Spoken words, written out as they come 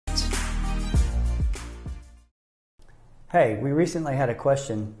Hey, we recently had a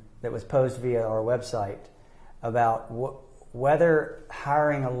question that was posed via our website about whether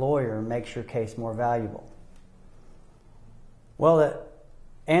hiring a lawyer makes your case more valuable. Well, the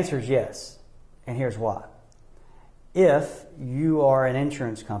answer is yes, and here's why. If you are an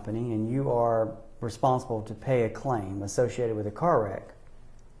insurance company and you are responsible to pay a claim associated with a car wreck,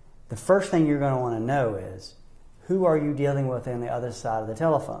 the first thing you're going to want to know is, who are you dealing with on the other side of the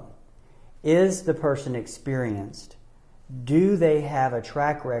telephone? Is the person experienced? Do they have a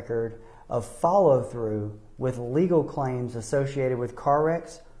track record of follow-through with legal claims associated with car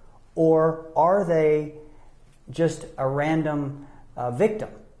wrecks? Or are they just a random victim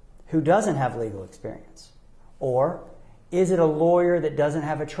who doesn't have legal experience? Or is it a lawyer that doesn't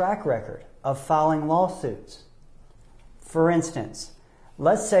have a track record of filing lawsuits? For instance,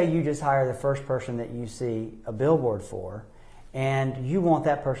 let's say you just hire the first person that you see a billboard for, and you want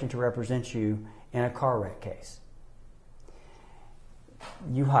that person to represent you in a car wreck case.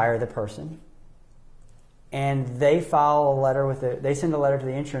 You hire the person, and they file a letter they send a letter to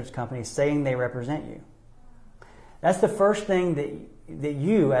the insurance company saying they represent you. That's the first thing that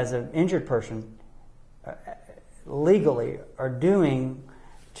you, as an injured person, legally are doing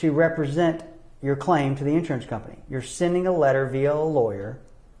to represent your claim to the insurance company. You're sending a letter via a lawyer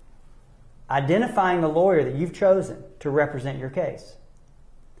identifying the lawyer that you've chosen to represent your case.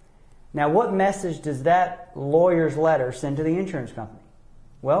 Now, what message does that lawyer's letter send to the insurance company?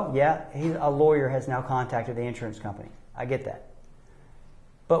 Well, yeah, a lawyer has now contacted the insurance company. I get that.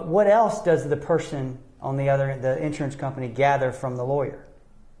 But what else does the person on the insurance company gather from the lawyer?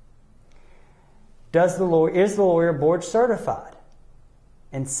 Is the lawyer board certified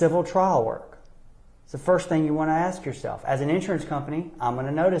in civil trial work? It's the first thing you want to ask yourself. As an insurance company, I'm going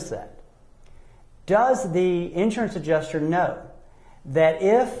to notice that. Does the insurance adjuster know that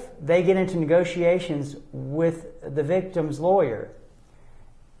if they get into negotiations with the victim's lawyer,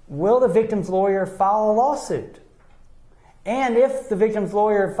 will the victim's lawyer file a lawsuit? And if the victim's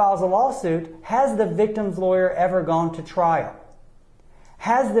lawyer files a lawsuit, has the victim's lawyer ever gone to trial?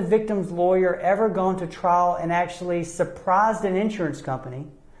 Has the victim's lawyer ever gone to trial and actually surprised an insurance company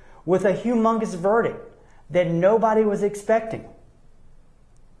with a humongous verdict that nobody was expecting?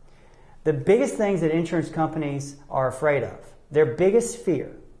 The biggest things that insurance companies are afraid of, their biggest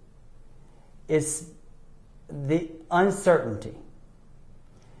fear, is the uncertainty.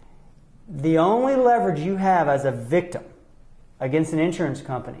 The only leverage you have as a victim against an insurance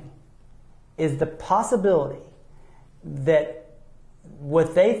company is the possibility that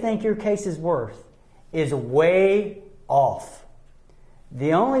what they think your case is worth is way off.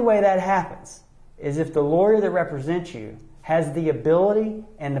 The only way that happens is if the lawyer that represents you has the ability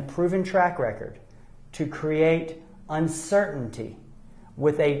and the proven track record to create uncertainty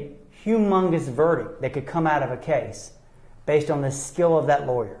with a humongous verdict that could come out of a case based on the skill of that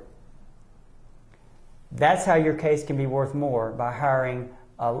lawyer. That's how your case can be worth more, by hiring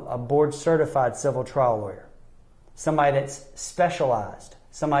a board-certified civil trial lawyer. Somebody that's specialized,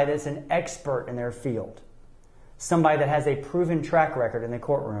 somebody that's an expert in their field, somebody that has a proven track record in the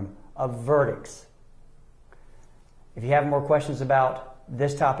courtroom of verdicts. If you have more questions about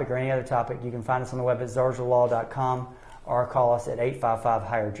this topic or any other topic, you can find us on the web at zarzalaw.com or call us at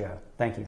 855-HIRE-JOE. Thank you.